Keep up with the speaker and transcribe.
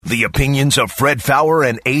The opinions of Fred Faour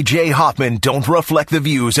and A.J. Hoffman don't reflect the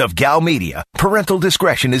views of Gal Media. Parental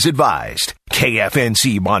discretion is advised.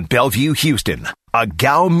 KFNC Mont Bellevue, Houston, a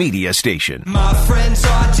Gal Media station. My friends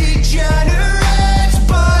are degenerates,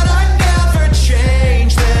 but I never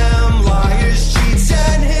change them. Liars, cheats,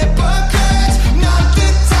 and hypocrites, not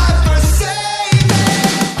the type for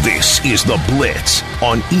saving. This is The Blitz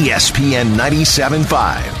on ESPN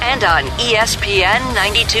 97.5. And on ESPN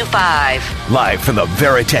 92.5. Live from the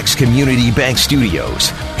Veritex Community Bank Studios,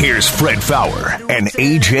 here's Fred Faour and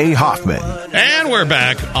A.J. Hoffman. And we're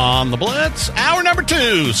back on The Blitz. Hour number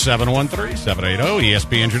 2, 713-780.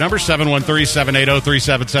 ESPN's your number,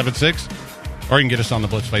 713-780-3776. Or you can get us on the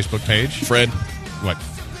Blitz Facebook page. Fred. What?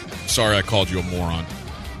 Sorry I called you a moron.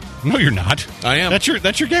 No, you're not. I am. That's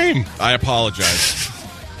your game. I apologize.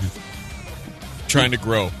 Trying to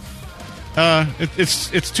grow.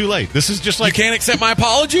 It's too late. This is just like... You can't accept my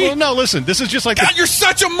apology? Well, no, listen. This is just like... God, you're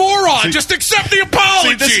such a moron! Just accept the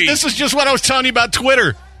apology! See, this is just what I was telling you about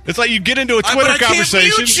Twitter. It's like you get into a Twitter conversation. I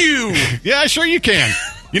can't mute you! Yeah, sure you can.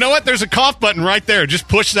 You know what? There's a cough button right there. Just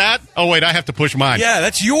push that. Oh, wait, I have to push mine. Yeah,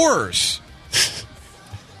 that's yours.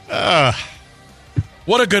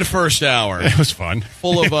 What a good first hour. It was fun.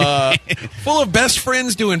 Full of best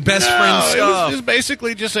friends doing best friend stuff. It was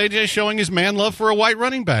basically just AJ showing his man love for a white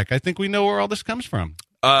running back. I think we know where all this comes from.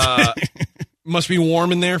 Must be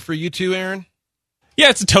warm in there for you too, Aaron? Yeah,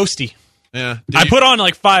 it's a toasty. Yeah. I put on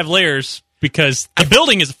like 5 layers because the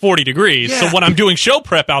building is 40 degrees. Yeah. So when I'm doing show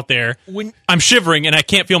prep out there, When- I'm shivering and I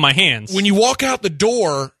can't feel my hands. When you walk out the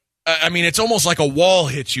door, I mean, it's almost like a wall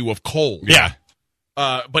hits you of cold. Yeah.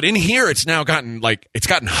 But in here, it's now gotten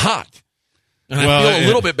hot. And I feel a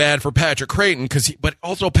little bit bad for Patrick Creighton but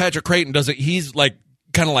also Patrick Creighton doesn't. He's like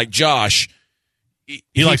kind of like Josh.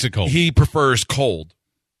 He likes it cold. He prefers cold.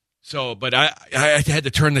 So, but I had to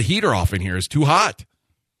turn the heater off in here. It's too hot.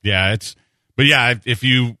 Yeah, if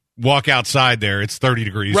you walk outside there, it's 30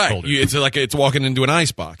 degrees colder. It's like it's walking into an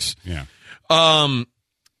ice box. Yeah.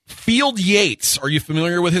 Field Yates. Are you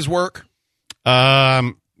familiar with his work?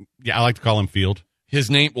 Yeah, I like to call him Field. His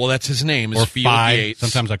name, well, that's his name, is Or Field Phi. Yates.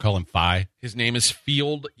 Sometimes I call him Phi. His name is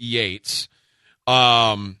Field Yates.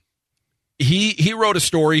 He wrote a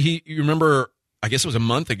story. You remember, I guess it was a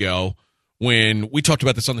month ago when we talked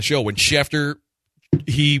about this on the show, when Schefter,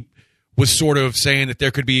 he was sort of saying that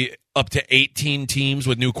there could be up to 18 teams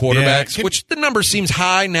with new quarterbacks, which the number seems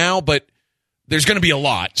high now, but there's going to be a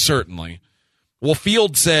lot, certainly. Well,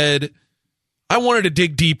 Field said, I wanted to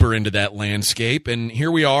dig deeper into that landscape, and here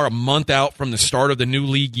we are a month out from the start of the new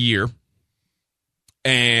league year.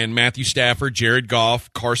 And Matthew Stafford, Jared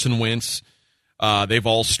Goff, Carson Wentz, they've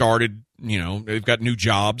all started, they've got new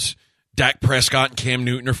jobs. Dak Prescott and Cam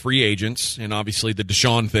Newton are free agents, and obviously the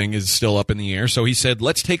Deshaun thing is still up in the air. So he said,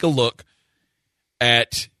 let's take a look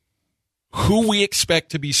at who we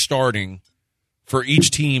expect to be starting for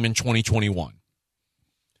each team in 2021.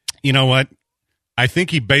 You know what? I think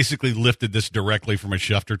he basically lifted this directly from a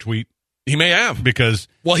Schefter tweet. He may have. Because...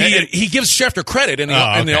 Well, he gives Schefter credit in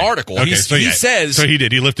the article. Okay. He says... So he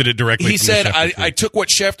did. He lifted it directly He from said, the Schefter tweet. I took what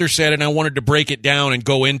Schefter said, and I wanted to break it down and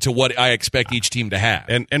go into what I expect each team to have.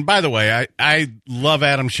 And by the way, I love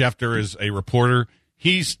Adam Schefter as a reporter.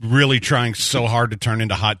 He's really trying so hard to turn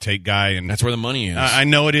into hot take guy. And that's where the money is. I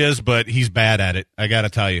know it is, but he's bad at it. I got to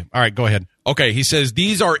tell you. All right, go ahead. Okay, he says,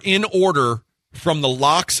 these are in order from the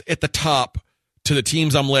locks at the top to the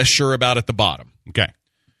teams I'm less sure about at the bottom. Okay.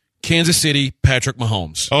 Kansas City, Patrick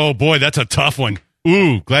Mahomes. Oh, boy, that's a tough one.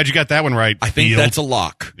 Ooh, glad you got that one right. I think that's a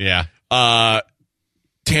lock. Yeah.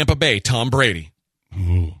 Tampa Bay, Tom Brady.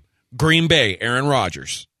 Ooh. Green Bay, Aaron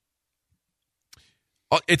Rodgers.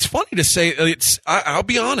 It's funny to say, I'll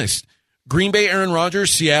be honest. Green Bay, Aaron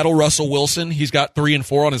Rodgers, Seattle, Russell Wilson. He's got 3 and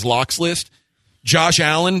 4 on his locks list. Josh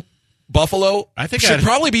Allen, Buffalo, I think should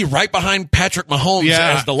probably be right behind Patrick Mahomes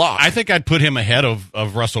as the lock. I think I'd put him ahead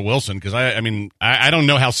of Russell Wilson because, I don't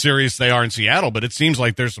know how serious they are in Seattle, but it seems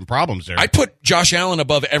like there's some problems there. I'd put Josh Allen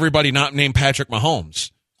above everybody not named Patrick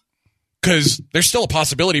Mahomes because there's still a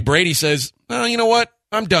possibility Brady says, oh, you know what?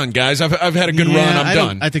 I'm done, guys. I've had a good run. I'm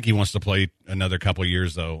done. I think he wants to play another couple of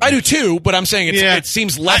years, though. I do, too, but I'm saying it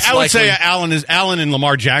seems less likely. I would say Allen and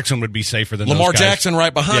Lamar Jackson would be safer than Lamar those guys. Jackson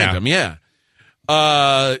right behind him, yeah.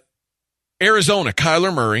 Arizona,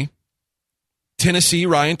 Kyler Murray. Tennessee,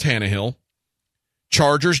 Ryan Tannehill.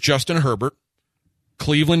 Chargers, Justin Herbert.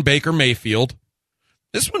 Cleveland, Baker Mayfield.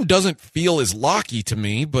 This one doesn't feel as locky to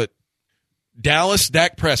me, but Dallas,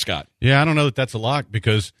 Dak Prescott. Yeah, I don't know that that's a lock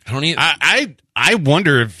because I don't either. I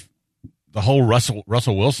wonder if the whole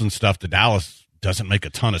Russell Wilson stuff to Dallas doesn't make a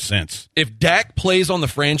ton of sense. If Dak plays on the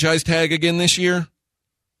franchise tag again this year,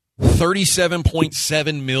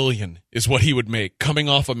 $37.7 million is what he would make coming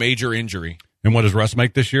off a major injury. And what does Russ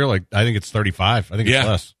make this year? Like, I think it's 35. I think it's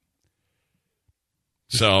less.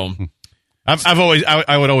 So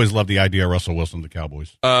I would always love the idea of Russell Wilson to the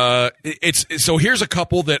Cowboys. So here's a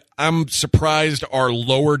couple that I'm surprised are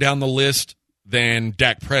lower down the list than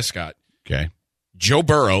Dak Prescott. Okay. Joe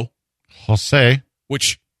Burrow. Jose.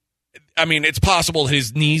 Which, I mean, it's possible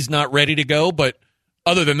his knee's not ready to go, but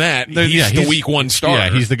other than that, he's the week one starter.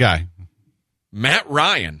 Yeah, he's the guy. Matt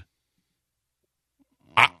Ryan.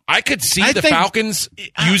 I could see the Falcons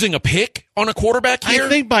using a pick on a quarterback here. I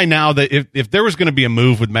think by now that if there was going to be a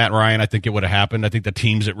move with Matt Ryan, I think it would have happened. I think the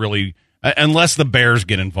teams that really, unless the Bears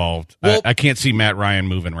get involved, I can't see Matt Ryan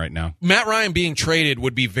moving right now. Matt Ryan being traded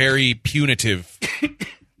would be very punitive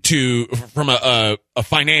from a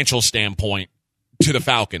financial standpoint to the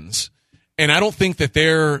Falcons. And I don't think that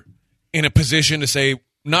they're in a position to say,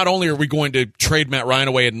 not only are we going to trade Matt Ryan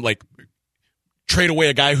away and like trade away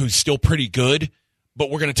a guy who's still pretty good, but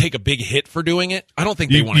we're going to take a big hit for doing it. I don't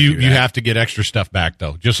think they want to do that. You have to get extra stuff back,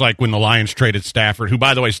 though. Just like when the Lions traded Stafford, who,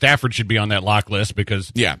 by the way, Stafford should be on that lock list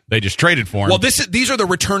because they just traded for him. Well, these are the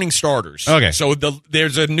returning starters. Okay. So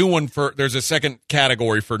there's a new one there's a second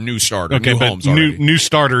category for new starters. Okay, but new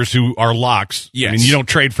starters who are locks. Yes. I mean, you don't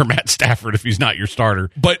trade for Matt Stafford if he's not your starter.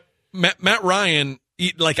 But Matt Ryan,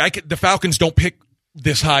 the Falcons don't pick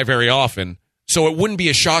this high very often, so it wouldn't be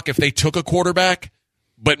a shock if they took a quarterback.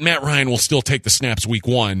 But Matt Ryan will still take the snaps week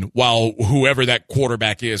one while whoever that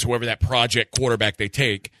quarterback is, whoever that project quarterback they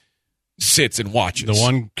take, sits and watches. The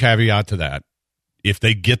one caveat to that, if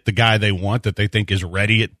they get the guy they want that they think is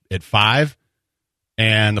ready at 5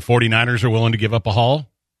 and the 49ers are willing to give up a haul.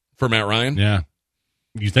 For Matt Ryan? Yeah.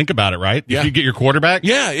 You think about it, right? Yeah. If you get your quarterback?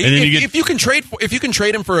 Yeah. And then if you can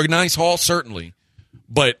trade him for a nice haul, certainly.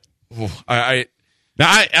 But I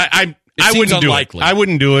wouldn't do it. unlikely. I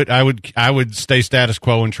wouldn't do it. I would stay status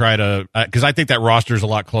quo and try to because I think that roster is a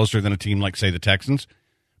lot closer than a team like, say, the Texans.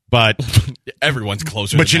 But everyone's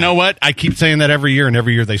closer. But you know what? I keep saying that every year, and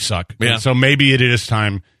every year they suck. Yeah. And so maybe it is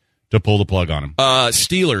time to pull the plug on him.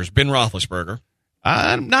 Steelers, Ben Roethlisberger.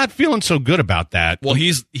 I'm not feeling so good about that. Well,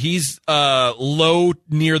 he's low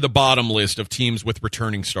near the bottom list of teams with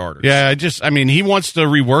returning starters. Yeah, he wants to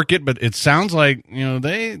rework it, but it sounds like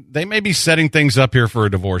they may be setting things up here for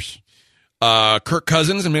a divorce. Kirk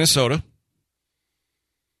Cousins in Minnesota.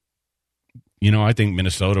 I think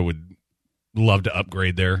Minnesota would love to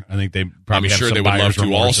upgrade there. I think they probably have some they would love buyer's to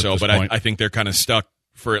remorse also, at this but point. I think they're kind of stuck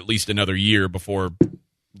for at least another year before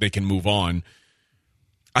they can move on.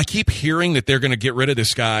 I keep hearing that they're going to get rid of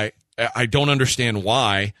this guy. I don't understand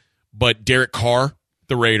why, but Derek Carr,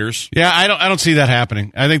 the Raiders. Yeah, I don't see that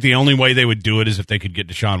happening. I think the only way they would do it is if they could get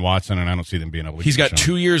Deshaun Watson, and I don't see them being able to. He's get got Deshaun.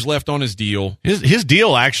 2 years left on his deal. His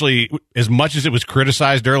deal, actually, as much as it was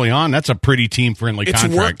criticized early on, that's a pretty team-friendly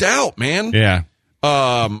contract. It's worked out, man. Yeah.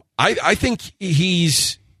 I think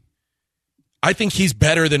he's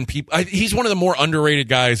better than people. He's one of the more underrated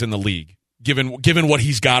guys in the league, given what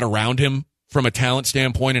he's got around him from a talent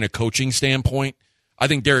standpoint and a coaching standpoint. I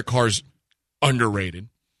think Derek Carr's underrated.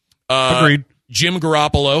 Agreed. Jim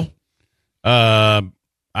Garoppolo. I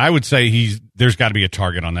would say there's got to be a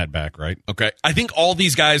target on that back, right? Okay. I think all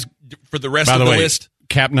these guys for the rest By of the the way, list.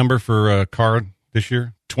 Cap number for Carr this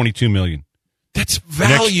year, $22 million. That's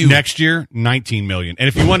value. Next year, $19 million. And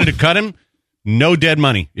if you wanted to cut him, no dead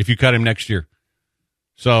money if you cut him next year.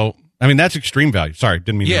 So, that's extreme value. Sorry,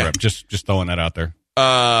 didn't mean to interrupt. Just throwing that out there.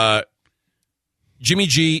 Jimmy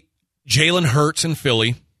G, Jalen Hurts in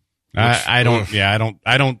Philly. I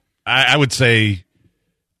would say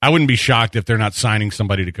I wouldn't be shocked if they're not signing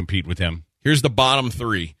somebody to compete with him. Here's the bottom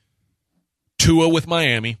three. Tua with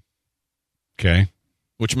Miami. Okay.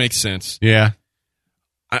 Which makes sense. Yeah.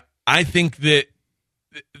 I think that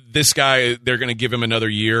this guy, they're going to give him another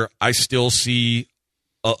year. I still see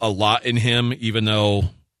a lot in him, even though...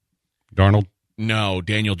 Darnold? No,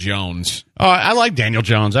 Daniel Jones. Oh, I like Daniel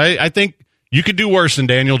Jones. I think you could do worse than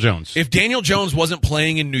Daniel Jones. If Daniel Jones wasn't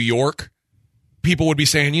playing in New York, people would be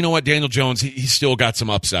saying, you know what, Daniel Jones, he's still got some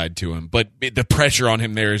upside to him. But the pressure on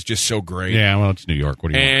him there is just so great. Yeah, well, it's New York.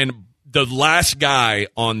 What do you want? And the last guy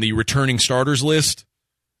on the returning starters list,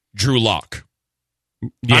 Drew Lock.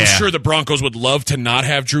 Yeah. I'm sure the Broncos would love to not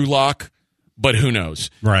have Drew Lock, but who knows?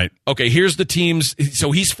 Right. Okay, here's the teams.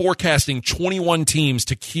 So he's forecasting 21 teams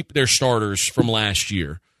to keep their starters from last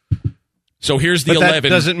year. So here's the 11. That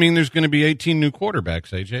doesn't mean there's going to be 18 new quarterbacks,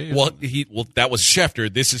 AJ. Well, that was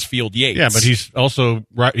Schefter. This is Field Yates. Yeah, but he's also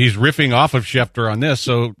he's riffing off of Schefter on this.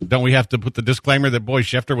 So don't we have to put the disclaimer that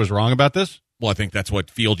Schefter was wrong about this? Well, I think that's what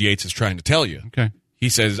Field Yates is trying to tell you. Okay. He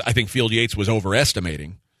says, I think Field Yates was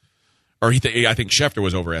overestimating. Or I think Schefter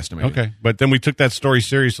was overestimated. Okay, but then we took that story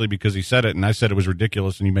seriously because he said it, and I said it was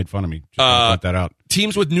ridiculous, and you made fun of me. Just point that out.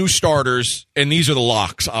 Teams with new starters, and these are the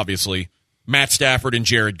locks, obviously, Matt Stafford and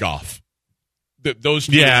Jared Goff. Those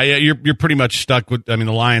two. Yeah, you're pretty much stuck with. I mean,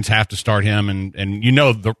 the Lions have to start him, and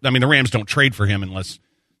the Rams don't trade for him unless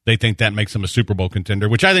they think that makes him a Super Bowl contender,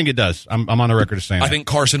 which I think it does. I'm on the record as saying I think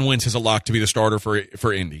Carson Wentz is a lock to be the starter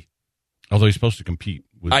for Indy. Although he's supposed to compete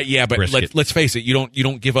with but let's face it, you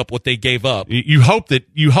don't give up what they gave up. You hope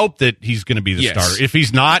that he's going to be the starter. If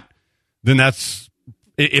he's not, then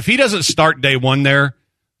if he doesn't start day one there,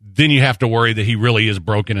 then you have to worry that he really is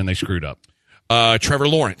broken and they screwed up. Trevor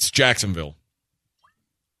Lawrence, Jacksonville.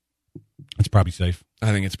 It's probably safe.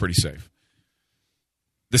 I think it's pretty safe.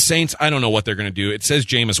 The Saints, I don't know what they're going to do. It says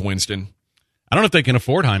Jameis Winston. I don't know if they can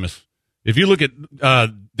afford Jameis. If you look at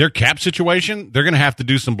their cap situation, they're going to have to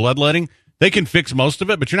do some bloodletting. They can fix most of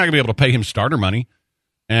it, but you're not going to be able to pay him starter money.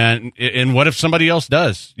 And what if somebody else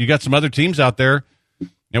does? You got some other teams out there.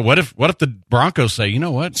 And what if the Broncos say, you know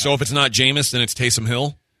what? So if it's not Jameis, then it's Taysom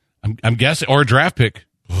Hill? I'm guessing, or a draft pick.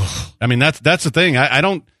 I mean, that's the thing. I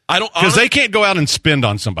don't because they can't go out and spend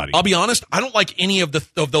on somebody. I'll be honest. I don't like any of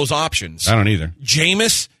those options. I don't either.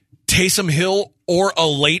 Jameis, Taysom Hill, or a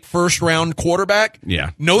late first round quarterback. Yeah.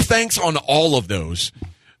 No thanks on all of those.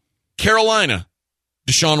 Carolina,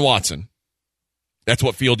 Deshaun Watson. That's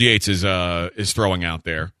what Field Yates is throwing out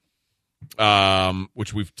there,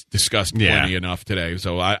 which we've discussed plenty enough today.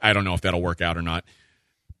 So I don't know if that'll work out or not.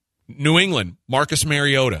 New England, Marcus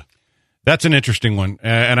Mariota. That's an interesting one,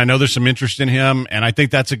 and I know there's some interest in him, and I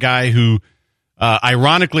think that's a guy who,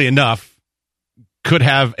 ironically enough, could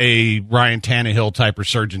have a Ryan Tannehill type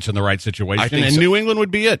resurgence in the right situation, and so. New England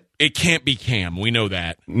would be it. It can't be Cam. We know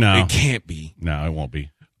that. No. It can't be. No, it won't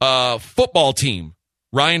be. Football team,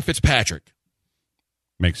 Ryan Fitzpatrick.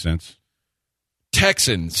 Makes sense.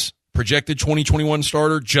 Texans, projected 2021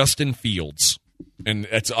 starter, Justin Fields. And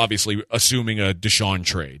that's obviously assuming a Deshaun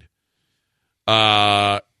trade.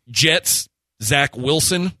 Jets, Zach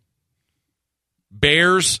Wilson.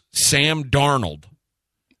 Bears, Sam Darnold.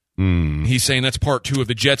 He's saying that's part 2 of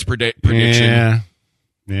the Jets prediction.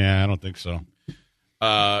 Yeah, I don't think so.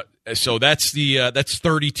 So that's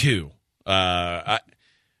 32.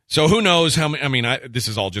 So who knows how many? I mean, this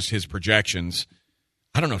is all just his projections.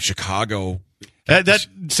 I don't know. Chicago. That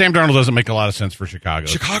Sam Darnold doesn't make a lot of sense for Chicago.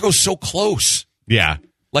 Chicago's so close. Yeah.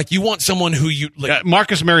 Like, you want someone who you like.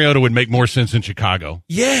 Marcus Mariota would make more sense in Chicago.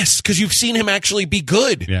 Yes, because you've seen him actually be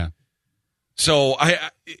good. Yeah. So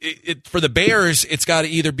for the Bears, it's got to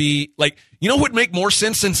either be like, you know, who would make more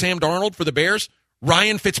sense than Sam Darnold for the Bears?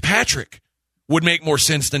 Ryan Fitzpatrick would make more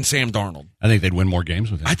sense than Sam Darnold. I think they'd win more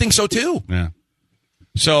games with him. I think so too. Yeah.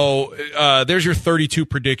 So there's your 32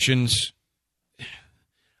 predictions.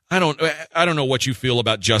 I don't know what you feel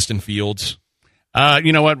about Justin Fields.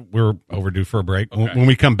 You know what? We're overdue for a break. Okay. When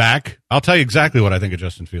we come back, I'll tell you exactly what I think of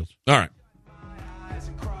Justin Fields. All right.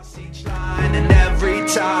 And every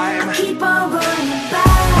time I keep on going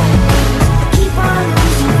back, keep on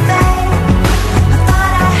losing faith. I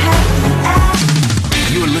thought I had the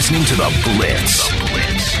edge. You're listening to The Blitz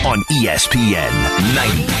on ESPN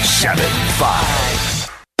 97.5.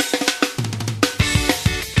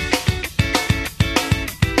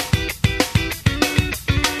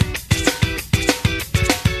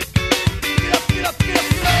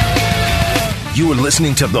 You are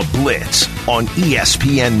listening to The Blitz on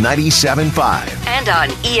ESPN 97.5. And on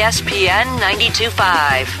ESPN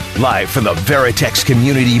 92.5. Live from the Veritex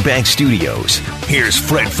Community Bank Studios, here's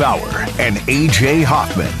Fred Faour and A.J.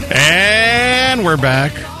 Hoffman. And we're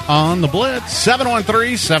back on The Blitz.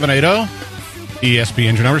 713-780.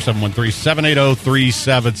 ESPN number,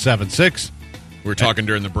 713-780-3776. We were talking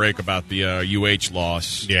during the break about the UH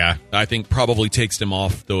loss. Yeah. I think probably takes them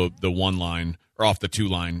off the 1 line, or off the 2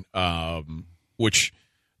 line, which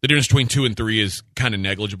the difference between 2 and 3 is kind of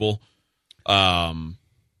negligible.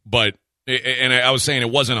 But I was saying it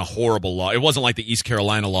wasn't a horrible loss. It wasn't like the East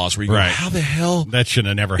Carolina loss where you go, how the hell? That shouldn't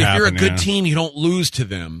have never if happened. If you're a good team, you don't lose to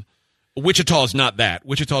them. Wichita is not that.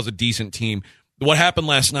 Wichita is a decent team. What happened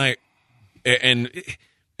last night, and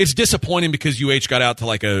it's disappointing because UH got out to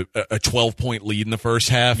like a 12-point lead in the first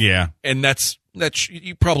half. Yeah. And that's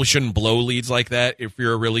you probably shouldn't blow leads like that if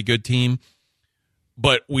you're a really good team.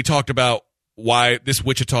 But we talked about why this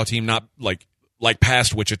Wichita team, not like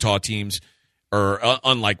past Wichita teams, or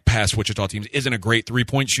unlike past Wichita teams, isn't a great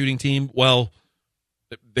 3-point shooting team. Well,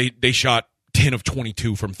 they shot 10 of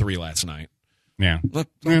 22 from 3 last night. Yeah.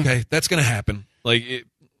 Okay, that's going to happen. Like,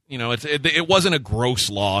 it wasn't a gross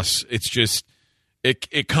loss. It's just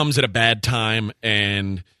it comes at a bad time,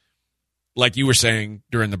 and like you were saying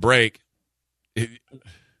during the break,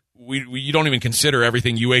 you don't even consider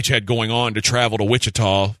everything UH had going on to travel to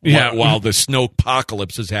Wichita Yeah. while the snow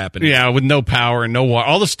apocalypse is happening. Yeah, with no power and no water,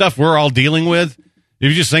 all the stuff we're all dealing with. If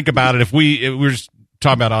you just think about it, if we were just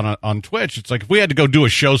talking about on Twitch, it's like if we had to go do a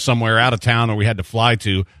show somewhere out of town or we had to fly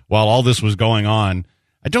to while all this was going on,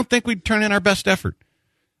 I don't think we'd turn in our best effort.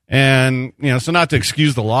 And, so not to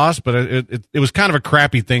excuse the loss, but it was kind of a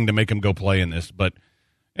crappy thing to make them go play in this. But,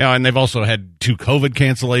 and they've also had 2 COVID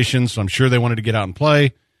cancellations, so I'm sure they wanted to get out and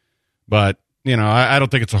play. But, I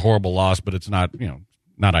don't think it's a horrible loss, but it's not,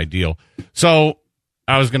 not ideal. So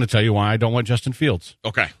I was going to tell you why I don't want Justin Fields.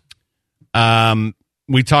 Okay.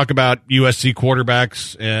 We talk about USC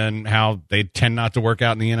quarterbacks and how they tend not to work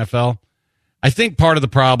out in the NFL. I think part of the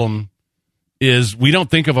problem is we don't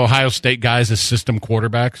think of Ohio State guys as system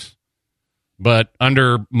quarterbacks, but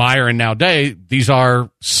under Meyer and now Day, these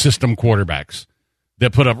are system quarterbacks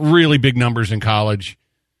that put up really big numbers in college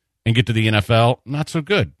and get to the NFL, not so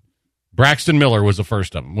good. Braxton Miller was the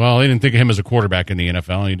first of them. Well, they didn't think of him as a quarterback in the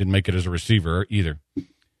NFL, and he didn't make it as a receiver either.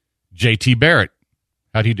 JT Barrett,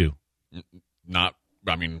 how'd he do? Not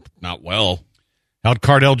well. How'd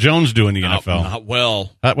Cardell Jones do in the NFL? Not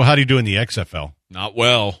well. How'd he do in the XFL? Not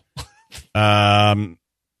well.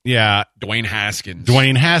 Yeah. Dwayne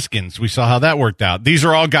Haskins. We saw how that worked out. These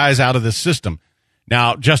are all guys out of this system.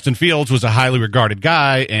 Now, Justin Fields was a highly regarded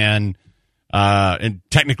guy and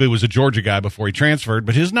technically was a Georgia guy before he transferred,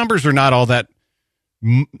 but his numbers are not all that,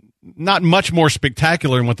 not much more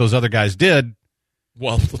spectacular than what those other guys did.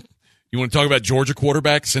 Well, you want to talk about Georgia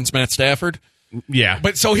quarterbacks since Matt Stafford? Yeah.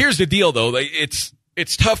 But so here's the deal, though. It's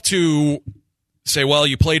tough to say, well,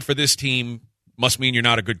 you played for this team, must mean you're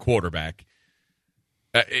not a good quarterback.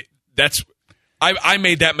 I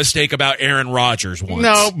made that mistake about Aaron Rodgers once.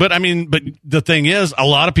 No, but the thing is, a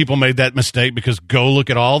lot of people made that mistake because go look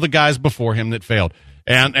at all the guys before him that failed,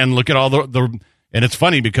 and look at all the and it's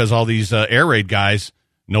funny because all these air raid guys,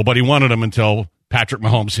 nobody wanted them until Patrick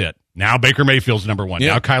Mahomes hit. Now Baker Mayfield's number 1.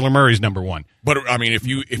 Yeah. Now Kyler Murray's number 1. But if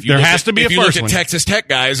you there look has at, to be if a you first look one. at Texas Tech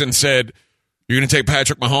guys and said you're going to take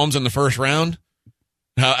Patrick Mahomes in the first round,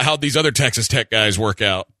 how'd these other Texas Tech guys work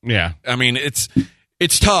out? Yeah,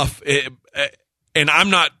 it's tough. And I'm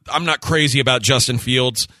not crazy about Justin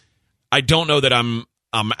Fields. I don't know that I'm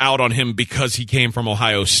out on him because he came from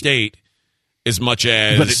Ohio State as much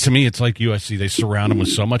as. But to me, it's like USC. They surround him with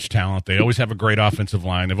so much talent. They always have a great offensive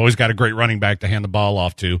line. They've always got a great running back to hand the ball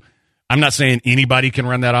off to. I'm not saying anybody can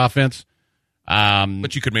run that offense.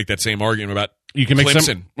 But you could make that same argument about you can make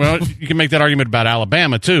Clemson. you can make that argument about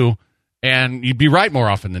Alabama too, and you'd be right more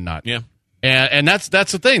often than not. Yeah. And that's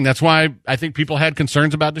the thing. That's why I think people had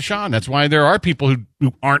concerns about Deshaun. That's why there are people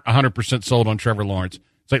who aren't 100% sold on Trevor Lawrence.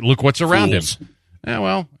 It's like, look what's around him. Yeah,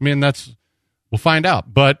 well, we'll find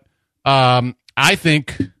out. But I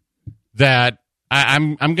think that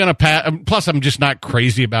I'm going to pass. Plus, I'm just not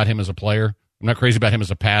crazy about him as a player. I'm not crazy about him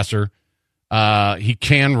as a passer. He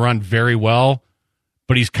can run very well,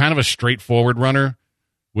 but he's kind of a straightforward runner,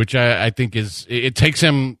 which I think it takes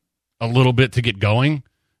him a little bit to get going,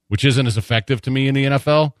 which isn't as effective to me in the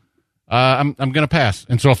NFL. I'm going to pass.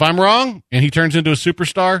 And so if I'm wrong and he turns into a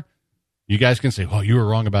superstar, you guys can say, "Well, you were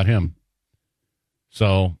wrong about him."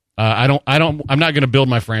 So I'm not going to build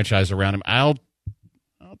my franchise around him. I'll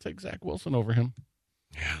take Zach Wilson over him.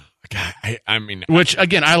 Yeah. God, which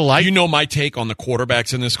again, I like. You know my take on the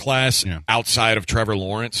quarterbacks in this class outside of Trevor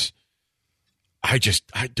Lawrence. I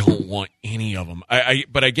don't want any of them.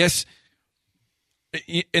 But I guess,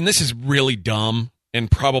 and this is really dumb and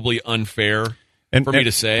probably unfair for me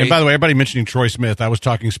to say. And by the way, everybody mentioning Troy Smith, I was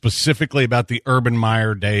talking specifically about the Urban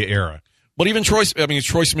Meyer Day era. But even is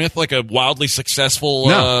Troy Smith like a wildly successful?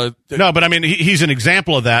 No, but he's an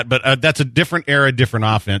example of that. But that's a different era, different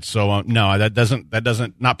offense. So no, that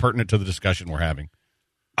doesn't not pertinent to the discussion we're having.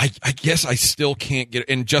 I guess I still can't get.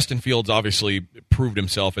 And Justin Fields obviously proved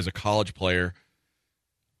himself as a college player.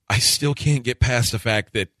 I still can't get past the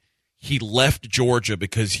fact that he left Georgia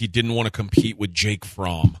because he didn't want to compete with Jake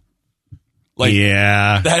Fromm.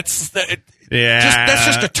 That's just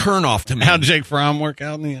a turnoff to me. How'd Jake Fromm work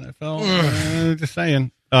out in the NFL? Just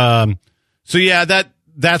saying. So yeah,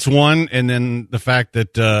 that's one, and then the fact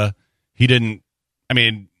that he didn't.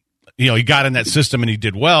 He got in that system and he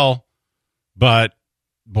did well, but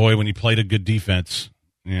boy, when he played a good defense,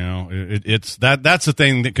 it's that's the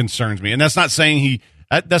thing that concerns me. And that's not saying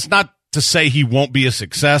that's not to say he won't be a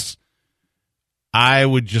success. I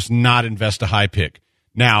would just not invest a high pick.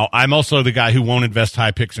 Now, I'm also the guy who won't invest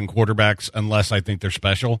high picks in quarterbacks unless I think they're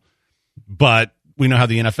special. But we know how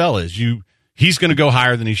the NFL is. He's going to go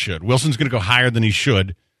higher than he should. Wilson's going to go higher than he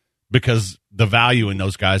should because the value in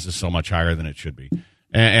those guys is so much higher than it should be.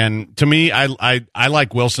 And to me, I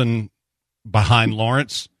like Wilson behind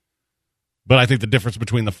Lawrence, but I think the difference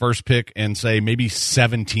between the first pick and, say, maybe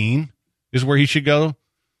 17 is where he should go,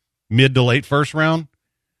 mid to late first round.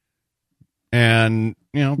 And,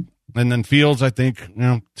 and then Fields, I think,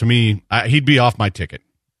 to me, he'd be off my ticket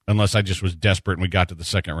unless I just was desperate and we got to the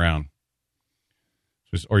second round.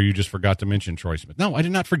 Or you just forgot to mention Troy Smith. No, I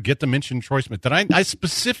did not forget to mention Troy Smith. I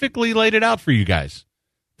specifically laid it out for you guys.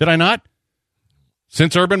 Did I not?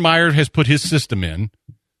 Since Urban Meyer has put his system in,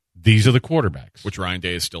 these are the quarterbacks. Which Ryan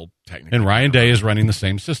Day is still technically. And Ryan Day is running the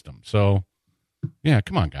same system. So, yeah,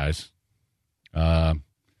 come on, guys.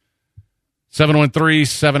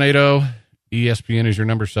 713-780. ESPN is your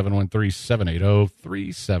number,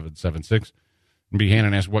 713-780-3776. And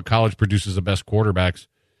Buchanan asked what college produces the best quarterbacks.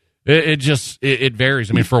 It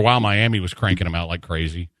varies. I mean, for a while, Miami was cranking them out like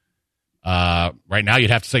crazy. Right now,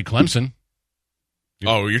 you'd have to say Clemson.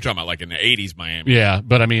 Oh, you're talking about like in the 80s Miami. Yeah,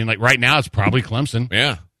 but I mean, like right now, it's probably Clemson.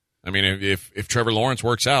 Yeah. I mean, if Trevor Lawrence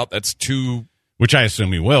works out, that's two. Which I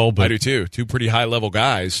assume he will. But I do too. Two pretty high-level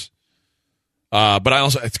guys. But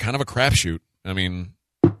it's kind of a crapshoot. I mean,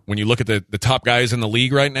 when you look at the top guys in the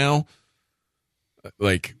league right now,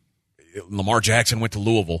 like Lamar Jackson went to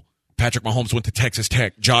Louisville. Patrick Mahomes went to Texas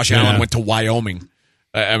Tech. Josh Allen went to Wyoming.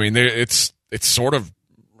 I mean, it's sort of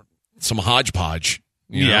some hodgepodge.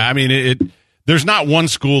 You know? I mean, there's not one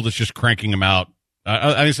school that's just cranking them out.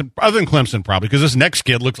 I mean, other than Clemson, probably, because this next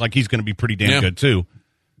kid looks like he's going to be pretty damn good too.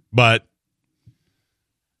 But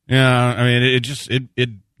I mean,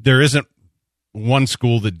 there isn't one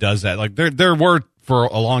school that does that. Like there were for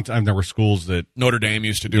a long time. There were schools that Notre Dame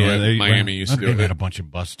used to do it. Miami used to do it. They had a bunch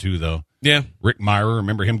of busts too, though. Yeah, Rick Meyer,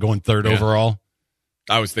 remember him going third overall?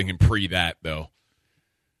 I was thinking pre that though.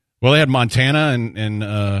 Well, they had Montana and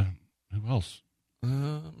who else?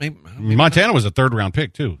 Maybe Montana was a third-round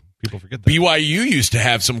pick, too. People forget that. BYU used to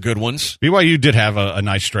have some good ones. BYU did have a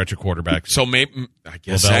nice stretch of quarterbacks. So maybe, I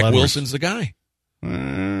guess Lavelle Zach Edwards. Wilson's the guy.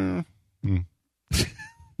 Do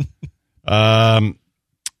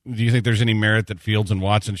you think there's any merit that Fields and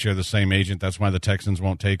Watson share the same agent? That's why the Texans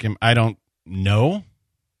won't take him? I don't know.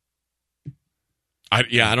 I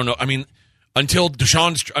don't know. I mean, until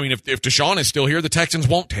Deshaun's – I mean, if Deshaun is still here, the Texans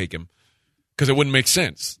won't take him because it wouldn't make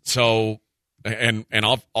sense. So – and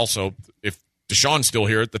also, if Deshaun's still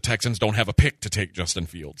here, the Texans don't have a pick to take Justin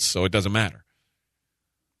Fields, so it doesn't matter.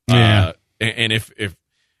 Yeah. And if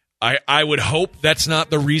I would hope that's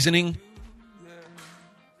not the reasoning,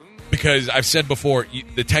 because I've said before,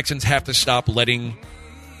 the Texans have to stop letting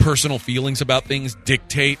personal feelings about things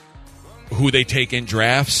dictate who they take in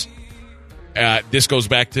drafts. This goes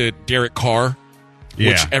back to Derek Carr,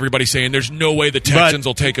 which everybody's saying there's no way the Texans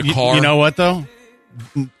will take a Carr. You know what, though?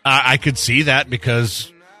 I could see that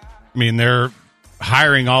because, I mean, they're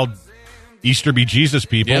hiring all Easter be Jesus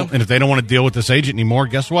people, and if they don't want to deal with this agent anymore,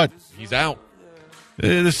 guess what? He's out.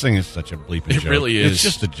 This thing is such a bleeping joke. It really is. It's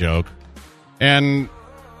just a joke. And,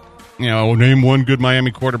 name one good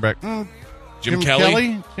Miami quarterback. Jim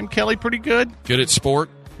Kelly? Jim Kelly, pretty good. Good at sport.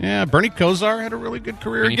 Yeah, Bernie Kosar had a really good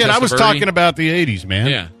career. Vinny Again, I was Testaverde. talking about the 80s, man.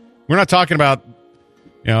 Yeah. We're not talking about...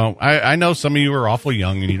 I know some of you are awful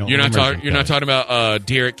young and you don't. You're not remember talking. You're not talking about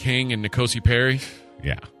Derek King and Nkosi Perry.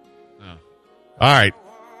 Yeah. Oh. All right.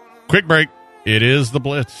 Quick break. It is the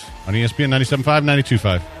Blitz on ESPN 97.5,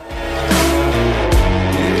 92.5.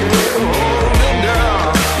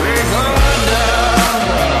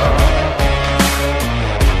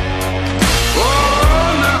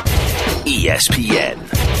 ESPN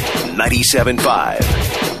 97.5.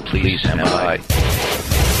 Please stand by.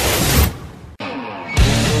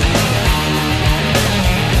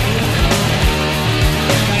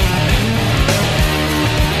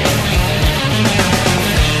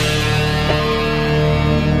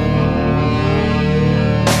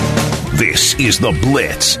 This is The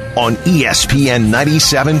Blitz on ESPN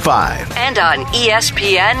 97.5. And on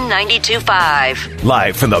ESPN 92.5.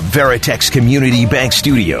 Live from the Veritex Community Bank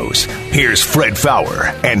Studios, here's Fred Faour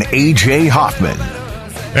and A.J. Hoffman.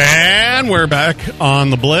 And we're back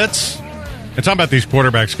on The Blitz. And talking about these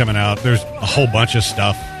quarterbacks coming out, there's a whole bunch of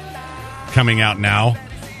stuff coming out now,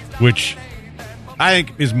 which I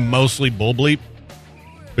think is mostly bull bleep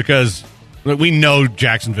because we know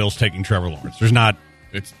Jacksonville's taking Trevor Lawrence. There's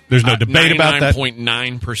no debate about that.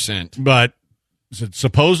 99.9%. But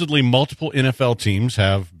supposedly multiple NFL teams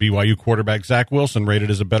have BYU quarterback Zach Wilson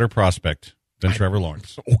rated as a better prospect than Trevor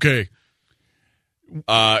Lawrence. Okay.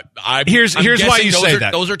 Here's why you say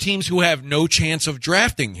that. Those are teams who have no chance of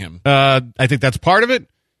drafting him. I think that's part of it.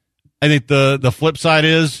 I think the flip side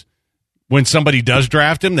is when somebody does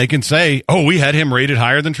draft him, they can say, oh, we had him rated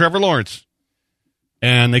higher than Trevor Lawrence.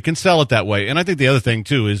 and they can sell it that way. And I think the other thing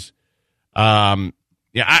too is, I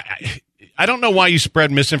don't know why you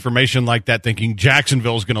spread misinformation like that, thinking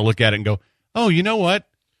Jacksonville is going to look at it and go, "Oh, you know what?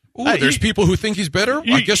 Ooh, there's people who think he's better.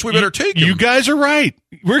 I guess we better take him." You guys are right.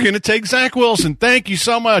 We're going to take Zach Wilson. Thank you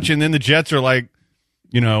so much. And then the Jets are like,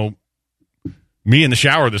 me in the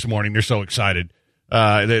shower this morning. They're so excited.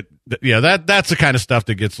 That's the kind of stuff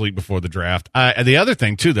that gets leaked before the draft. The other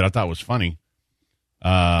thing too that I thought was funny.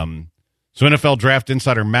 So NFL draft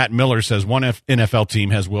insider Matt Miller says one NFL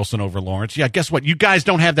team has Wilson over Lawrence. Yeah, guess what? You guys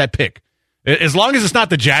don't have that pick. As long as it's not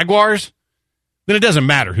the Jaguars, then it doesn't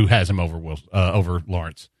matter who has him over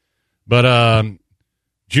Lawrence. But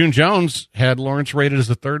June Jones had Lawrence rated as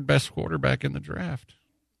the third best quarterback in the draft.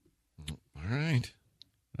 All right.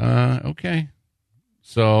 Okay.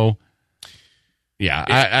 So, yeah,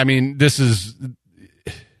 I mean, this is...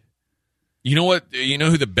 You know what? You know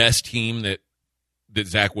who the best team that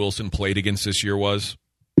Zach Wilson played against this year was?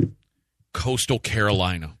 Coastal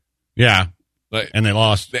Carolina. Yeah, and they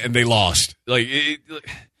lost. Like, you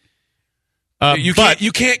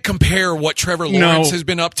can't compare what Trevor Lawrence has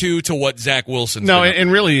been up to what Zach Wilson's been up to.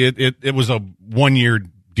 And really, it was a 1-year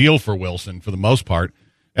deal for Wilson for the most part.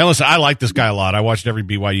 And listen, I like this guy a lot. I watched every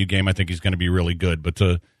BYU game. I think he's going to be really good. But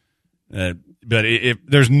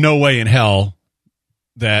there's no way in hell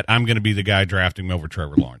that I'm going to be the guy drafting him over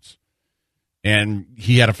Trevor Lawrence. And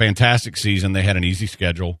he had a fantastic season. They had an easy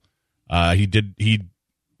schedule. He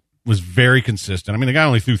was very consistent. I mean, the guy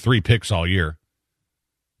only threw 3 picks all year.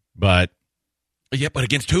 But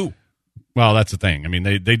against who? Well, that's the thing. I mean,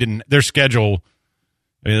 they didn't. Their schedule.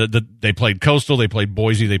 They played Coastal. They played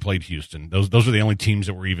Boise. They played Houston. Those are the only teams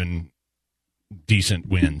that were even decent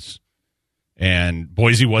wins. And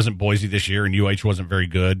Boise wasn't Boise this year, and UH wasn't very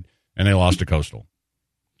good, and they lost to Coastal.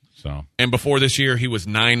 So. And before this year, he was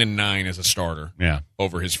 9-9 as a starter. Yeah.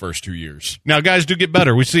 Over his first 2 years. Now, guys do get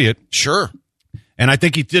better. We see it. Sure. And I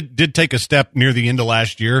think he did take a step near the end of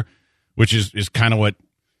last year, which is kind of what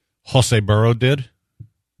Jose Burrow did.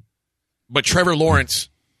 But Trevor Lawrence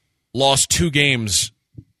lost 2 games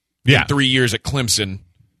in 3 years at Clemson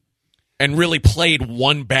and really played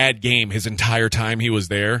 1 bad game his entire time he was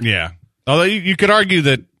there. Yeah. Although you could argue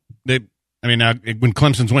that when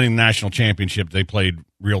Clemson's winning the national championship, they played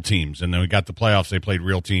real teams. And then we got the playoffs, they played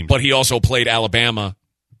real teams. But he also played Alabama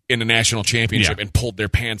in the national championship and pulled their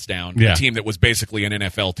pants down. Yeah. A team that was basically an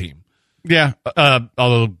NFL team. Yeah.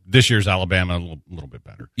 Although this year's Alabama a little bit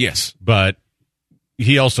better. Yes. But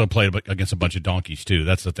he also played against a bunch of donkeys, too.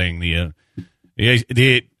 That's the thing. The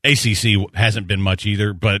ACC hasn't been much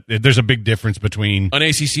either, but there's a big difference between an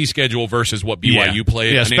ACC schedule versus what BYU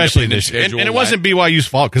played. Yeah, especially this. And it wasn't BYU's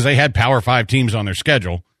fault because they had Power 5 teams on their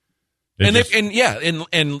schedule. And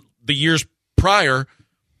the years prior,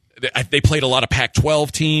 they played a lot of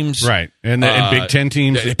Pac-12 teams, right? And Big Ten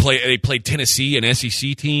teams. They played Tennessee, an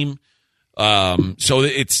SEC team. So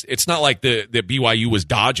it's not like the BYU was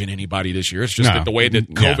dodging anybody this year. It's just that the way that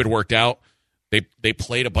COVID worked out, they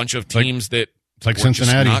played a bunch of teams that. It's like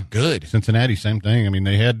Cincinnati, just not good. Cincinnati, same thing. I mean,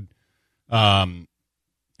 they had,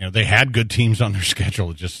 they had good teams on their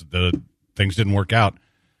schedule. Just the things didn't work out.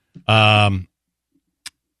 Also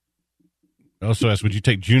asked, would you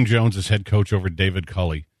take June Jones as head coach over David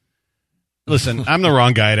Culley? Listen, I'm the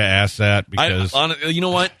wrong guy to ask that because you know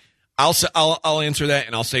what? I'll answer that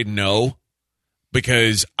and I'll say no.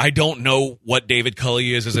 Because I don't know what David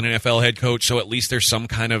Culley is as an NFL head coach, so at least there's some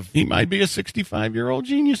kind of... He might be a 65-year-old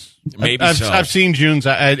genius. Maybe I've seen June's...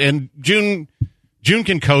 And June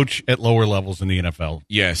can coach at lower levels in the NFL.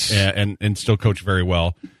 Yes. And still coach very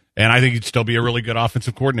well. And I think he'd still be a really good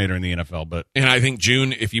offensive coordinator in the NFL. And I think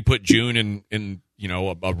June, if you put June in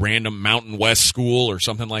a random Mountain West school or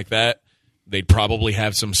something like that, they'd probably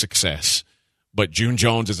have some success. But June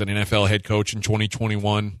Jones as an NFL head coach in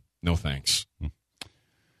 2021, no thanks.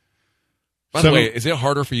 By the way, is it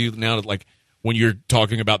harder for you now to when you're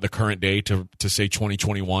talking about the current day to say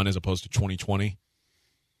 2021 as opposed to 2020?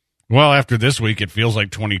 Well, after this week, it feels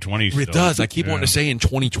like 2020. It does. I keep wanting to say in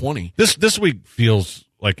 2020. This week feels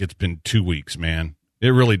like it's been 2 weeks, man. It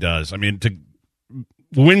really does. I mean,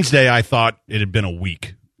 Wednesday, I thought it had been a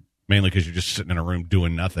week, mainly because you're just sitting in a room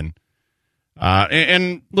doing nothing.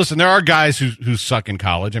 And listen, there are guys who suck in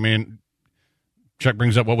college. I mean, Chuck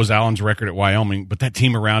brings up what was Allen's record at Wyoming, but that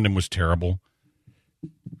team around him was terrible.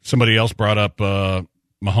 Somebody else brought up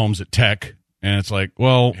Mahomes at Tech, and it's like,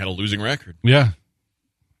 well... He had a losing record. Yeah.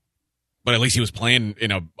 But at least he was playing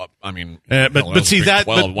in a... But see, that...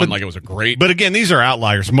 It was a great... But again, these are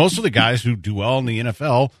outliers. Most of the guys who do well in the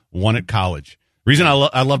NFL won at college. Reason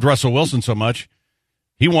I loved Russell Wilson so much,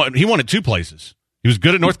 he won at 2 places. He was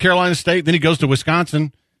good at North Carolina State, then he goes to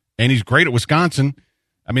Wisconsin, and he's great at Wisconsin.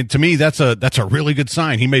 I mean, to me, that's a really good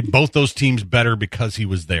sign. He made both those teams better because he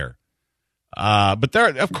was there. But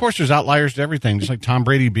of course, there's outliers to everything, just like Tom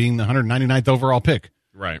Brady being the 199th overall pick.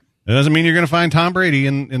 Right. It doesn't mean you're going to find Tom Brady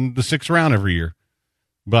in the 6th round every year.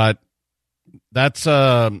 But that's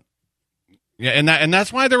and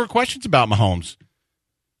that's why there were questions about Mahomes.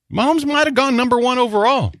 Mahomes might have gone number 1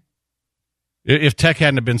 overall if Tech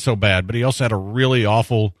hadn't have been so bad. But he also had a really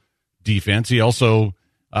awful defense. He also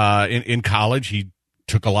in college he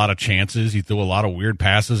took a lot of chances. He threw a lot of weird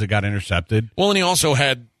passes that got intercepted. Well, and he also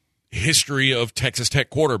had history of Texas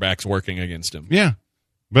Tech quarterbacks working against him. Yeah.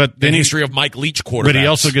 But then history of Mike Leach quarterbacks. But he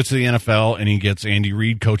also gets to the NFL, and he gets Andy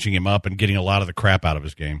Reid coaching him up and getting a lot of the crap out of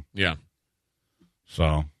his game. Yeah.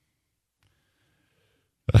 So,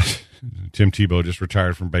 Tim Tebow just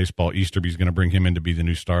retired from baseball. Easterby's going to bring him in to be the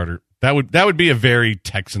new starter. That would be a very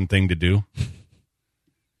Texan thing to do.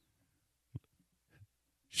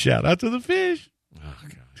 Shout out to the fish. Oh,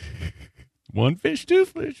 God. 1 fish, 2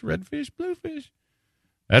 fish, red fish, blue fish.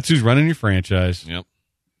 That's who's running your franchise. Yep.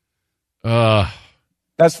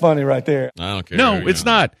 That's funny right there. I don't care. No, it's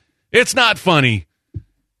not. It's not funny.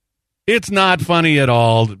 It's not funny at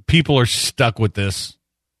all. People are stuck with this.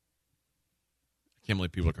 I can't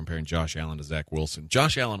believe people are comparing Josh Allen to Zach Wilson.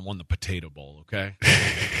 Josh Allen won the Potato Bowl, okay?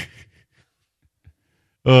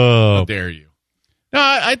 How dare you? No,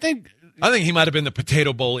 I think he might have been the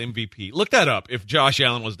Potato Bowl MVP. Look that up. If Josh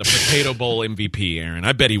Allen was the Potato Bowl MVP, Aaron,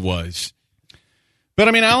 I bet he was. But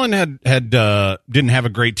I mean, Allen had didn't have a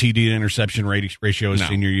great TD to interception ratio his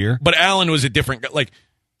senior year. But Allen was a different guy. Like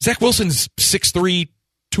Zach Wilson's 6'3",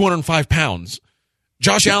 205 pounds.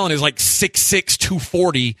 Josh Allen is like 6'6",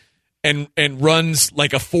 240, and runs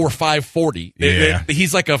like a 4.5 40. Yeah.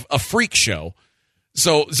 He's like a freak show.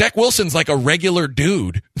 So Zach Wilson's like a regular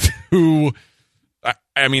dude who,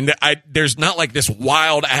 I mean, there's not like this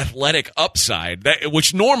wild athletic upside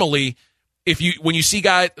which normally. When you see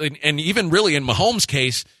guys, and even really in Mahomes'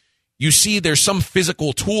 case, you see there's some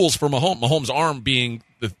physical tools for Mahomes' arm being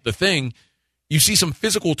the thing. You see some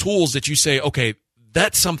physical tools that you say, okay,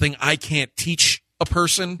 that's something I can't teach a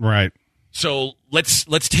person. Right. So let's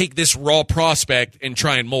take this raw prospect and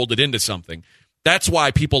try and mold it into something. That's why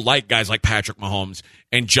people like guys like Patrick Mahomes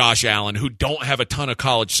and Josh Allen, who don't have a ton of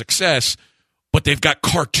college success, but they've got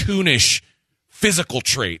cartoonish physical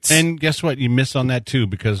traits. And guess what? You miss on that, too,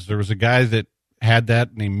 because there was a guy that had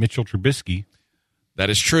that named Mitchell Trubisky. That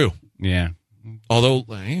is true. Yeah. Although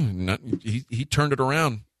he turned it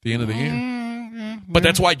around at the end of the year. But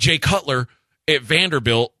that's why Jay Cutler at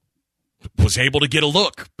Vanderbilt was able to get a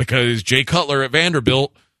look, because Jay Cutler at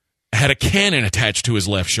Vanderbilt had a cannon attached to his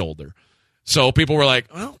left shoulder. So people were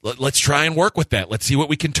like, well, let's try and work with that. Let's see what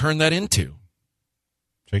we can turn that into.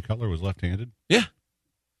 Jay Cutler was left-handed? Yeah.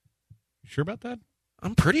 Sure about that?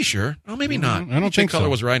 I'm pretty sure. Oh, maybe not. I don't Jay think Cutler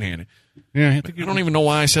so. was right-handed. Yeah, I don't even know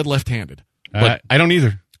why I said left-handed. But I don't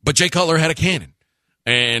either. But Jay Cutler had a cannon,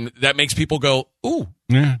 and that makes people go, ooh.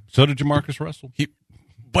 Yeah, so did Jamarcus Russell.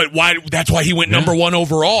 But why? That's why he went number 1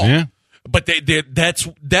 overall. Yeah. But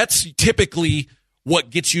that's typically what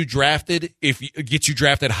gets you drafted. If it gets you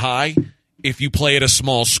drafted high, if you play at a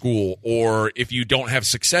small school, or if you don't have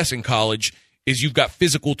success in college, is you've got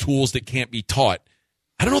physical tools that can't be taught.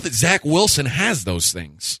 I don't know that Zach Wilson has those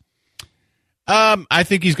things. I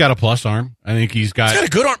think he's got a plus arm. I think he's got a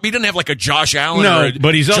good arm. He doesn't have like a Josh Allen or a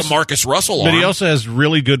but he's also, Jamarcus Russell arm. But he also has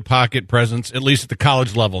really good pocket presence, at least at the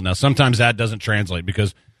college level. Now, sometimes that doesn't translate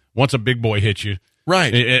because once a big boy hits you.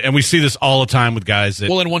 Right. And we see this all the time with guys that.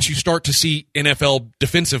 Well, and once you start to see NFL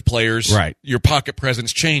defensive players, right, your pocket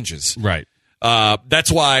presence changes. Right.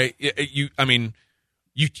 That's why you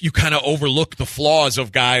kind of overlook the flaws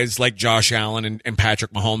of guys like Josh Allen and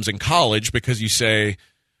Patrick Mahomes in college, because you say,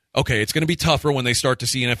 okay, it's going to be tougher when they start to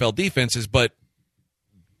see NFL defenses, but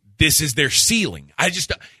this is their ceiling.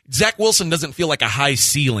 Zach Wilson doesn't feel like a high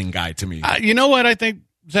ceiling guy to me. You know what I think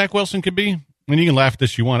Zach Wilson could be? And you can laugh at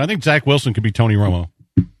this you want. I think Zach Wilson could be Tony Romo.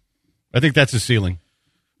 I think that's his ceiling.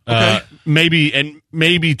 Okay.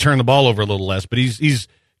 Maybe turn the ball over a little less, but he's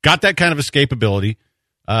got that kind of escapability.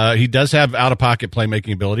 He does have out-of-pocket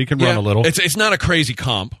playmaking ability. He can run a little. It's not a crazy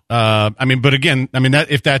comp. But again,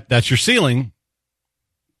 if that's your ceiling,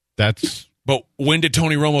 that's. But when did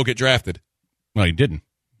Tony Romo get drafted? Well, he didn't.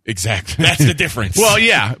 Exactly. That's the difference. Well,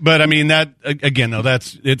 yeah, but that again, though,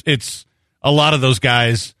 that's it's a lot of those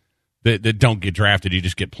guys that don't get drafted. You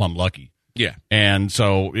just get plumb lucky. Yeah. And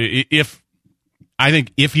so if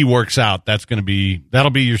he works out, that'll be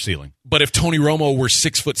your ceiling. But if Tony Romo were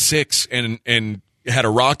 6'6" and had a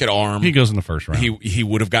rocket arm, he goes in the first round. He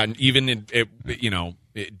would have gotten, even in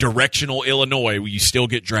directional Illinois, where you still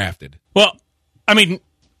get drafted. Well, I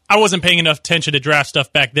I wasn't paying enough attention to draft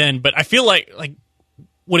stuff back then, but I feel like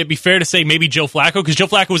would it be fair to say maybe Joe Flacco? Because Joe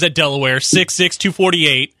Flacco was at Delaware, 6'6",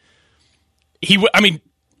 248.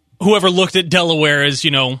 Whoever looked at Delaware as,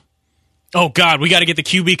 oh, God, we got to get the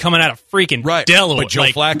QB coming out of freaking Delaware. But Joe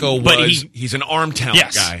Flacco he's an arm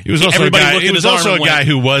talent guy. He was also a guy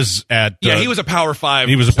who was at... he was a Power 5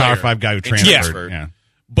 He was a player. Power 5 guy who transferred. Yeah.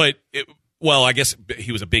 But, I guess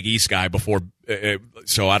he was a Big East guy before,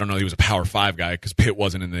 so I don't know. He was a Power 5 guy because Pitt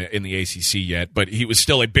wasn't in the ACC yet, but he was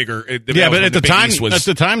still a bigger... but at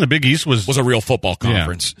the time, the Big East was a real football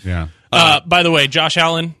conference. Yeah. By the way, Josh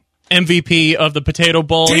Allen, MVP of the Potato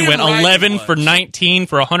Bowl. He went 11 for 19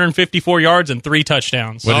 for 154 yards and 3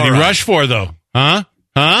 touchdowns. What did he rush for, though? Huh?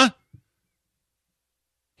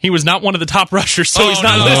 He was not one of the top rushers, so he's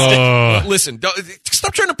not listed. Listen,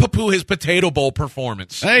 stop trying to poo-poo his Potato Bowl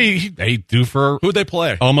performance. Hey, they do for who'd they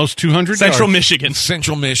play? Almost 200 Central yards. Michigan.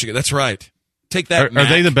 Central Michigan. That's right. Take that. Are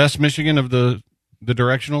they the best Michigan of the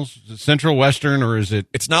directionals? Is it Central, Western, or is it?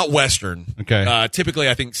 It's not Western. Okay. Typically,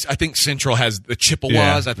 I think Central has the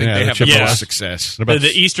Chippewas. I think they have the the Chippewas. most success.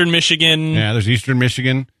 The Eastern Michigan. Yeah, there's Eastern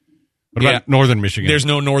Michigan. What about Northern Michigan? There's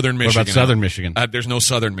no Northern Michigan. What about Southern Michigan? There's no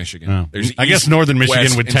Southern Michigan. Oh. There's I guess East, Northern Michigan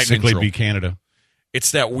West, would and technically Central. be Canada.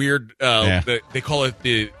 It's that weird. They call it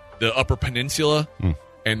the Upper Peninsula,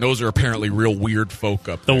 and those are apparently real weird folk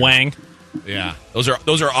up there. The Wang. Yeah, those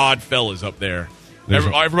are odd fellas up there.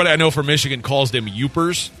 Everybody I know from Michigan calls them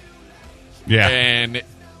Yoopers. Yeah, and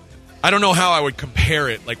I don't know how I would compare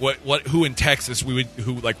it. Like who in Texas we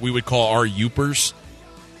would call our Yoopers.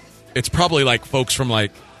 It's probably like folks from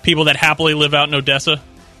like people that happily live out in Odessa.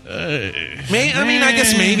 I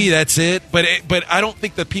guess maybe that's it. But I don't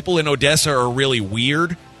think the people in Odessa are really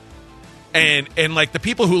weird. And like the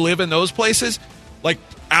people who live in those places, like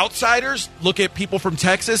outsiders look at people from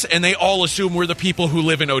Texas and they all assume we're the people who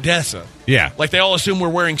live in Odessa. Yeah. Like they all assume we're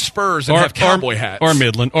wearing Spurs and have cowboy hats. Or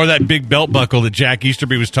Midland. Or that big belt buckle that Jack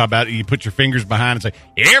Easterby was talking about. You put your fingers behind and say,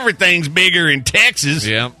 everything's bigger in Texas.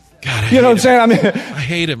 Yeah. God, You know what I'm saying? I mean, I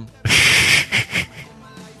hate him.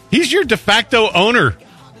 He's your de facto owner.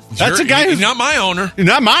 That's a guy who's not my owner.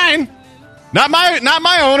 Not mine. Not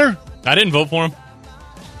my owner. I didn't vote for him.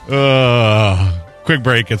 Quick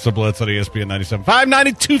break. It's the Blitz on ESPN 97.5,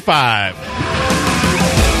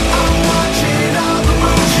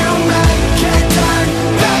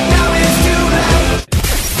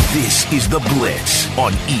 92.5. This is the Blitz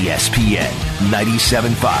on ESPN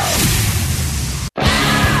 97.5.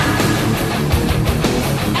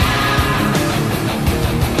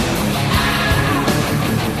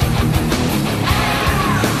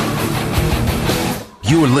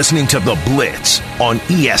 You are listening to The Blitz on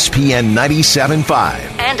ESPN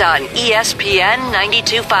 97.5. And on ESPN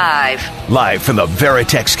 92.5. Live from the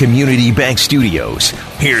Veritex Community Bank Studios,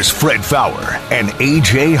 here's Fred Faour and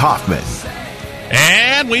AJ Hoffman.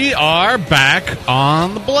 And we are back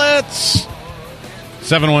on The Blitz.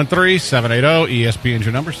 713-780, ESPN's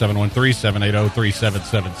your number,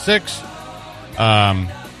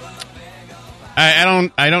 713-780-3776. I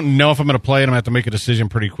don't know if I'm going to play it. I'm going to have to make a decision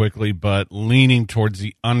pretty quickly, but leaning towards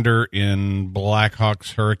the under in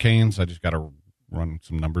Blackhawks Hurricanes. I just got to run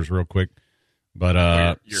some numbers real quick.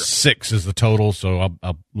 But 6 is the total, so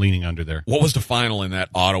I'm leaning under there. What was the final in that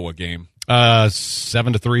Ottawa game?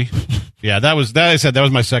 7-3. Yeah, that was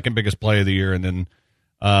my second biggest play of the year, and then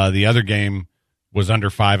the other game was under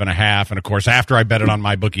 5.5. And of course, after I bet it on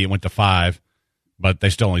my bookie, it went to 5, but they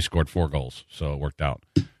still only scored 4 goals, so it worked out.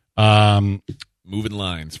 Moving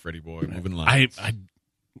lines, Freddie boy. Moving lines. I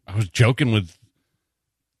was joking with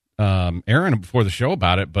Aaron before the show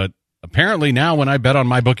about it, but apparently now when I bet on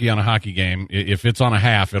my bookie on a hockey game, if it's on a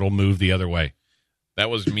half, it'll move the other way. That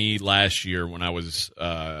was me last year when I was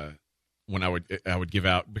when I would give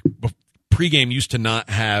out pregame used to not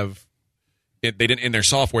have it. They didn't in their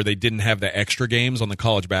software. They didn't have the extra games on the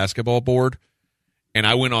college basketball board, and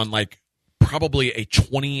I went on like probably a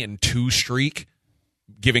 20-2 streak,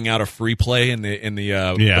 giving out a free play in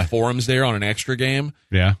the forums there on an extra game.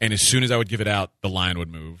 Yeah. And as soon as I would give it out, the line would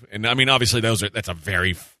move. And I mean, obviously that's a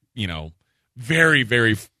very, very,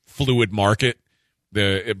 very fluid market.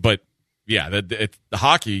 The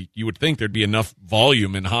hockey, you would think there'd be enough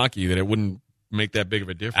volume in hockey that it wouldn't make that big of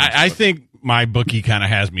a difference. I think my bookie kind of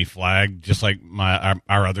has me flagged, just like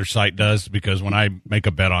our other site does, because when I make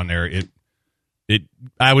a bet on there,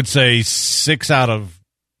 I would say 6 out of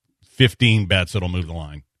 15 bets it'll move the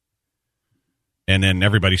line, and then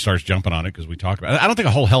everybody starts jumping on it because we talk about it. I don't think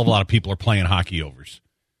a whole hell of a lot of people are playing hockey overs,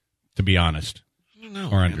 to be honest. I don't know,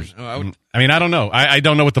 or unders. I don't know. I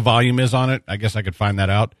don't know what the volume is on it. I guess I could find that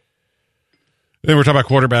out. Then we're talking about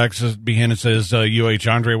quarterbacks. Behannon says UH,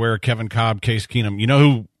 Andre Ware, Kevin Cobb, Case Keenum. You know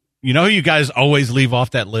who you know who you guys always leave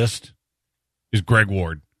off that list is Greg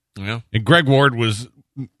Ward. Yeah. And Greg Ward was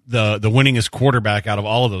the winningest quarterback out of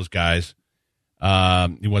all of those guys.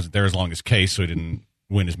 He wasn't there as long as Case, so he didn't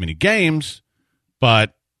win as many games.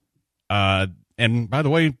 But and by the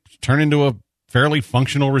way, turned into a fairly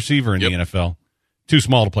functional receiver in the NFL. Too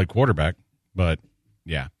small to play quarterback, but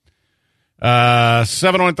yeah.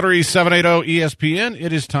 713-780-ESPN.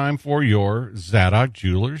 It is time for your Zadok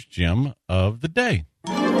Jewelers Gem of the Day.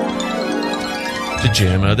 The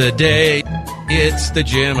gem of the day. It's the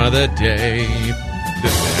gem of the day. The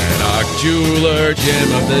Zadok Jeweler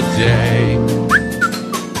Gem of the day.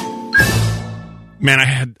 Man, I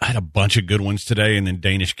had a bunch of good ones today, and then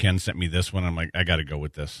Danish Ken sent me this one. I'm like, I got to go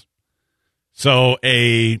with this. So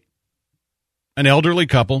an elderly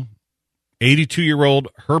couple, 82-year-old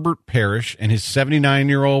Herbert Parrish and his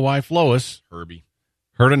 79-year-old wife Lois Herbie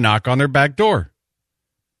heard a knock on their back door.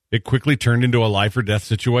 It quickly turned into a life or death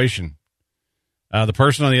situation. The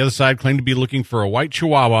person on the other side claimed to be looking for a white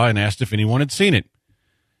Chihuahua and asked if anyone had seen it.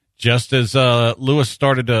 Just as Lois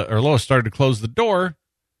started to close the door,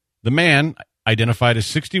 the man, identified as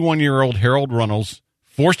 61-year-old Harold Runnels,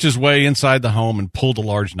 forced his way inside the home and pulled a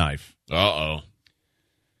large knife. Uh-oh.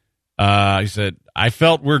 He said, I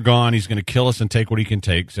felt we're gone. He's going to kill us and take what he can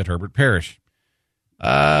take, said Herbert Parrish.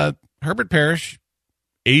 Herbert Parrish,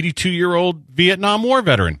 82-year-old Vietnam War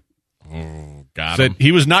veteran. Oh, got Said him.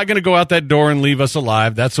 he was not going to go out that door and leave us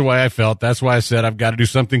alive. That's the way I felt. That's why I said I've got to do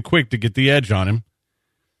something quick to get the edge on him.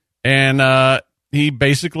 And he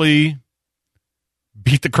basically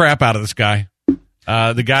beat the crap out of this guy.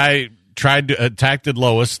 The guy tried to attack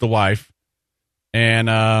Lois, the wife,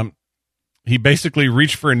 and he basically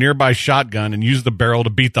reached for a nearby shotgun and used the barrel to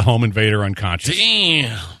beat the home invader unconscious.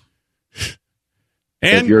 Damn.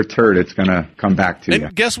 And if you're a turd, it's going to come back to you.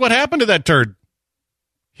 and guess what happened to that turd?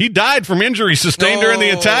 He died from injuries sustained during the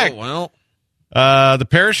attack. Well, The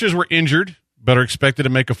Parishes were injured, but are expected to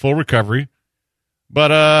make a full recovery. But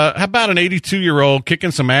how about an 82-year-old kicking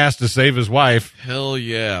some ass to save his wife? hell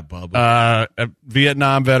yeah, Bubba. A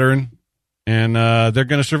Vietnam veteran, and they're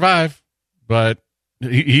going to survive. But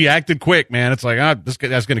he acted quick, man. It's like,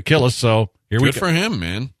 that's going to kill us, so here we Good go. for him,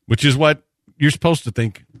 man. Which is what you're supposed to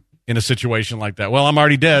think in a situation like that. Well, I'm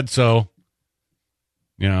already dead, so,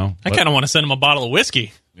 you know. I kind of want to send him a bottle of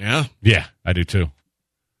whiskey. Yeah. Yeah, I do too.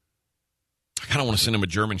 I kind of want to send him a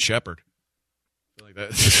German Shepherd. I feel like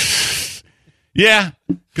that. Yeah,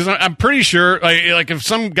 because I'm pretty sure, like if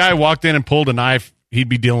some guy walked in and pulled a knife, he'd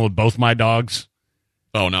be dealing with both my dogs.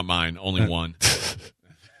 Oh, not mine. Only one.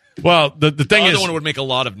 Well, the thing The is, other one would make a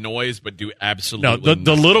lot of noise, but do absolutely no, the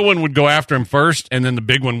nothing. little one would go after him first, and then the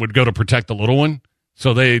big one would go to protect the little one.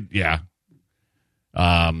 So yeah.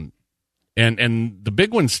 And the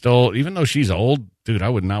big one still, even though she's old, dude, I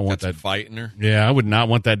would not want That's that. fighting her. Yeah, I would not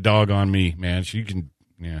want that dog on me, man. She can,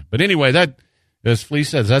 yeah. But anyway, that, as Flea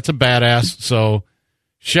says, that's a badass. So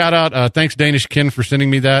shout out, thanks Danish Ken for sending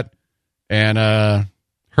me that. And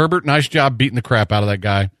Herbert, nice job beating the crap out of that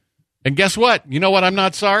guy. And guess what? You know what I'm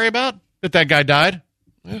not sorry about? That guy died.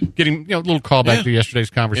 Yeah. Getting, a little callback Yeah. to yesterday's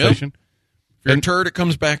conversation. If you're a turd, it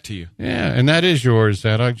comes back to you. Yeah, and that is yours,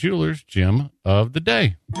 Zadok Jewelers Gem of the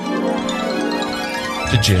Day.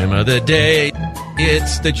 The gem of the day.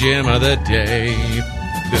 It's the gem of the day.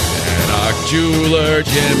 The Zadok Jeweler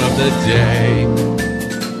Gem of the day.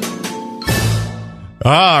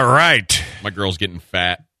 All right. My girl's getting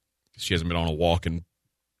fat. She hasn't been on a walk in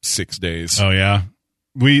 6 days. Oh, yeah.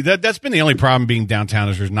 That's been the only problem being downtown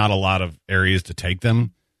is there's not a lot of areas to take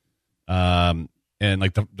them. And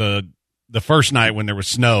like the first night when there was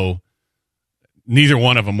snow, neither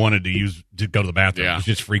one of them wanted to go to the bathroom. Yeah. It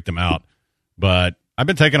just freaked them out. But I've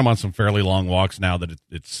been taking them on some fairly long walks now that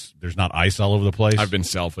there's not ice all over the place. I've been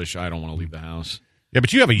selfish. I don't want to leave the house. Yeah,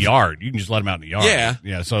 but you have a yard. You can just let them out in the yard. Yeah.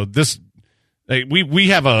 Yeah. So we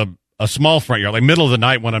have a small front yard. Like middle of the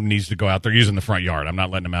night, one of them needs to go out. They're using the front yard. I'm not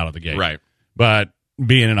letting them out of the gate. Right. But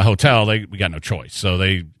being in a hotel, we got no choice. So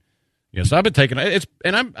so I've been taking it. I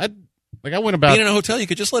went about. Being in a hotel, you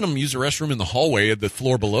could just let them use the restroom in the hallway at the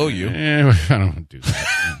floor below you. I don't do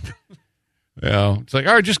that. It's like,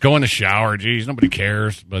 all right, just go in the shower. Geez, nobody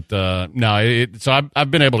cares. But no, so I've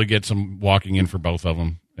been able to get some walking in for both of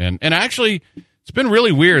them, and actually, it's been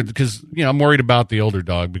really weird because I'm worried about the older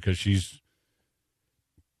dog because she's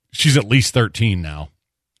at least 13 now,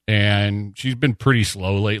 and she's been pretty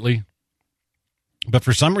slow lately. But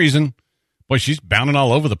for some reason, boy, she's bounding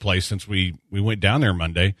all over the place since we went down there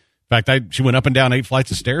Monday. In fact, she went up and down 8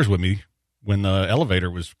 flights of stairs with me when the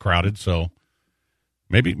elevator was crowded. So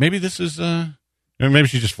maybe this is maybe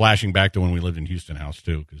she's just flashing back to when we lived in Houston House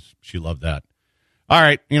too because she loved that. All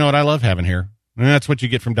right, you know what I love having here? And that's what you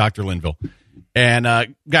get from Dr. Linville.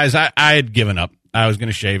 And guys, I had given up. I was going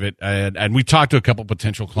to shave it. And we talked to a couple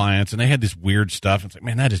potential clients, and they had this weird stuff. It's like,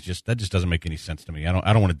 man, that just doesn't make any sense to me. I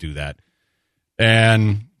don't want to do that.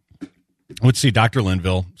 And let's see, Dr.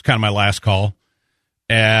 Linville. It's kind of my last call.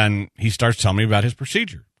 And he starts telling me about his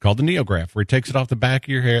procedure called the neograph, where he takes it off the back of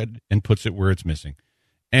your head and puts it where it's missing.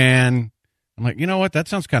 And I'm like, you know what? That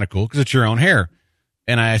sounds kind of cool because it's your own hair.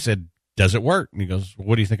 And I said, does it work? And he goes, well,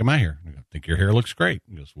 what do you think of my hair? And I go, I think your hair looks great.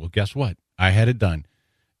 He goes, well, guess what? I had it done.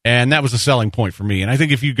 And that was a selling point for me. And I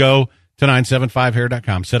think if you go to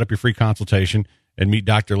 975hair.com, set up your free consultation, and meet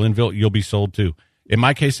Dr. Linville, you'll be sold too. In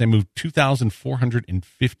my case, they moved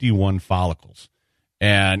 2,451 follicles.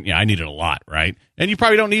 And yeah, I needed a lot, right? And you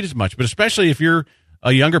probably don't need as much, but especially if you're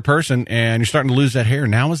a younger person and you're starting to lose that hair,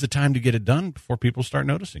 now is the time to get it done before people start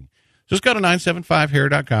noticing. Just go to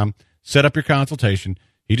 975hair.com, set up your consultation.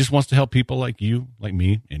 He just wants to help people like you, like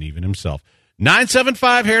me, and even himself.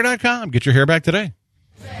 975hair.com. Get your hair back today.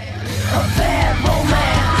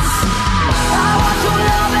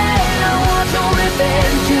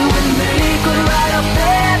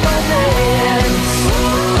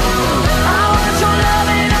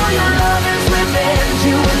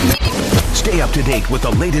 Stay up to date with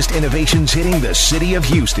the latest innovations hitting the city of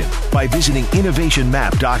Houston by visiting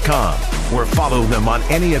innovationmap.com or follow them on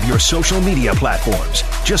any of your social media platforms.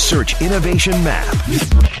 Just search Innovation Map.